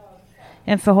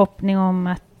en förhoppning om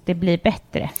att det blir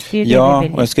bättre. Det är ja,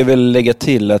 och jag ska väl lägga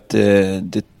till att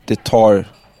det tar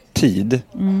tid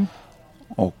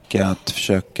och att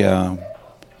försöka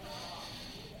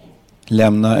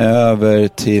lämna över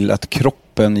till att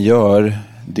kroppen gör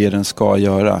det den ska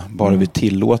göra. Bara vi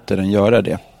tillåter den göra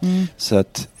det. Så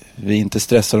att vi inte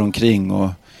stressar omkring och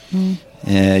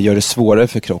gör det svårare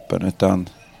för kroppen. Utan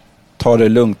ta det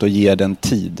lugnt och ge den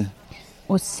tid.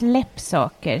 Och släpp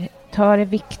saker. Ta det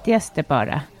viktigaste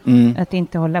bara. Att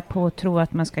inte hålla på och tro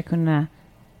att man ska kunna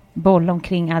bolla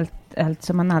omkring allt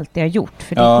som man alltid har gjort.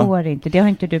 För det går inte. Det har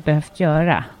inte du behövt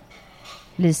göra.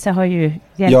 Lisa har ju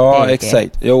hjälpt dig.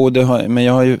 Exakt. Jo, men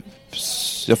jag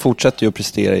fortsätter ju att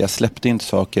prestera. Jag släppte inte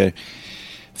saker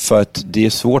för att det är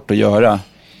svårt att göra.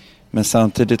 Men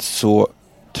samtidigt så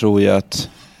tror jag att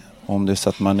om det är så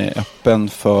att man är öppen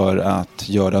för att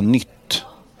göra nytt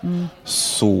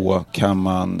så kan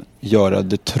man göra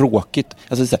det tråkigt.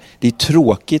 Alltså det är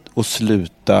tråkigt att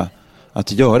sluta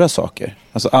att göra saker.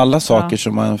 Alltså alla saker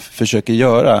som man försöker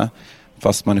göra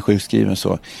fast man är sjukskriven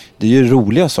så. Det är ju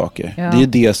roliga saker. Ja. Det är ju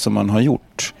det som man har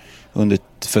gjort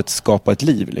för att skapa ett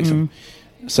liv. Liksom.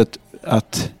 Så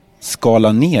att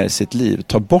skala ner sitt liv,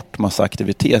 ta bort massa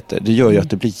aktiviteter, det gör ju att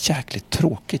det blir jäkligt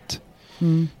tråkigt.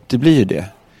 Det blir ju det.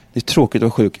 Det är tråkigt att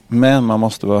vara sjuk, men man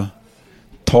måste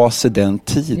ta sig den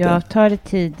tiden. Ja, tar det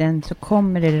tiden så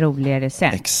kommer det roligare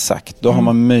sen. Exakt, då har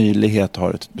man möjlighet att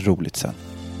ha det roligt sen.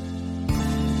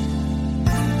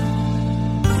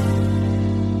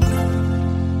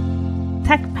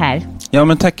 Tack Per. Ja,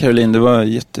 men tack Caroline, det var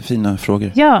jättefina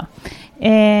frågor. Ja,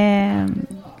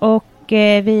 och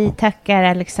vi tackar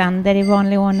Alexander i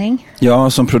vanlig ordning. Ja,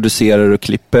 som producerar och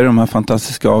klipper de här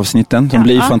fantastiska avsnitten. De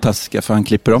blir fantastiska för han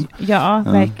klipper dem. Ja,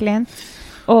 verkligen.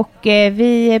 Och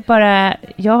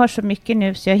jag har så mycket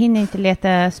nu så jag hinner inte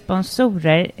leta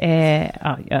sponsorer.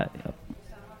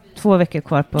 2 veckor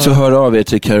kvar på... Så hör av er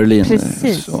till Caroline.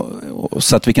 Precis.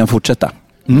 Så att vi kan fortsätta.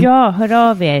 Ja, hör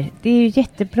av er. Det är ju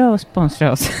jättebra att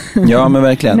sponsra oss. Ja, men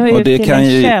verkligen. Nu är och det kan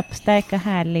ju köpstark och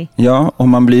härlig. Ja, om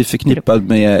man blir förknippad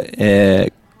med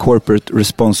corporate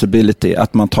responsibility,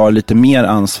 att man tar lite mer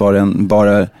ansvar än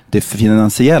bara det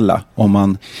finansiella om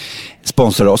man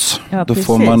sponsrar oss. Ja, då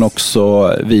får man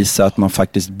också visa att man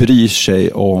faktiskt bryr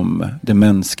sig om det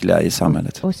mänskliga i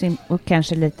samhället. Och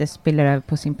kanske lite spiller över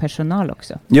på sin personal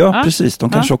också. Ja, precis. De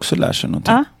kanske också lär sig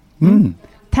någonting. Ja.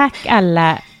 Tack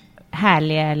alla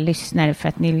härliga lyssnare för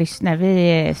att ni lyssnar. Vi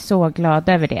är så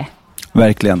glada över det.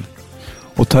 Verkligen.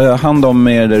 Och ta hand om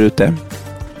er där ute.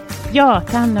 Ja,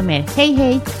 ta hand om er. Hej,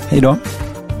 hej. Hej då.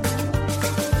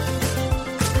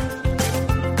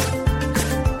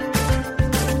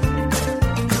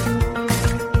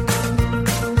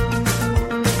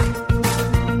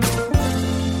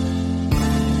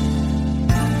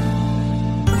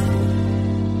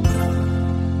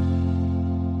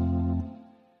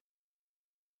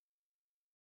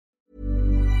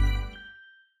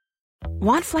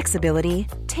 Want flexibility?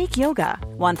 Take yoga.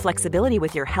 Want flexibility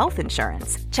with your health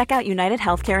insurance? Check out United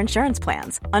Healthcare Insurance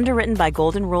Plans. Underwritten by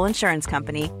Golden Rule Insurance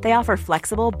Company, they offer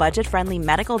flexible, budget-friendly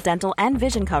medical, dental, and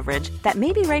vision coverage that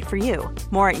may be right for you.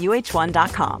 More at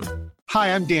UH1.com.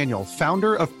 Hi, I'm Daniel,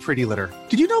 founder of Pretty Litter.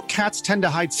 Did you know cats tend to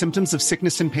hide symptoms of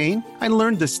sickness and pain? I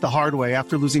learned this the hard way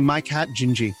after losing my cat,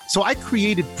 Gingy. So I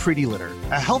created Pretty Litter,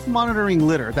 a health monitoring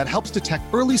litter that helps detect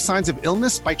early signs of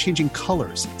illness by changing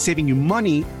colors, saving you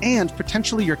money and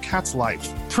potentially your cat's life.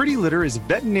 Pretty Litter is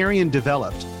veterinarian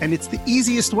developed, and it's the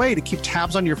easiest way to keep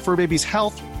tabs on your fur baby's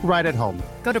health right at home.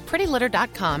 Go to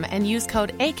prettylitter.com and use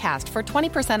code ACAST for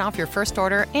 20% off your first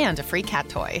order and a free cat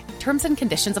toy. Terms and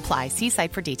conditions apply. See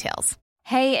site for details.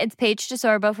 Hey, it's Paige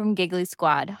DeSorbo from Giggly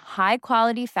Squad. High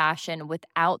quality fashion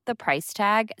without the price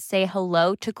tag. Say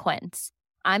hello to Quince.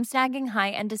 I'm snagging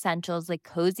high-end essentials like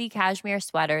cozy cashmere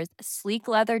sweaters, sleek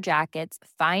leather jackets,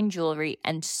 fine jewelry,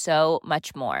 and so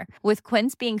much more. With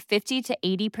Quince being 50 to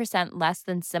 80% less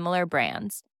than similar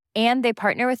brands. And they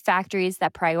partner with factories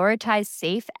that prioritize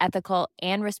safe, ethical,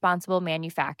 and responsible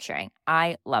manufacturing.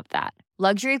 I love that.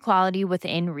 Luxury quality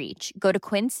within reach. Go to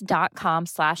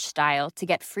quince.com/style to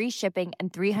get free shipping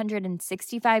and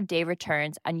 365-day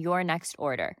returns on your next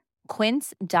order.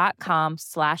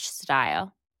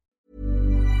 Quince.com/style.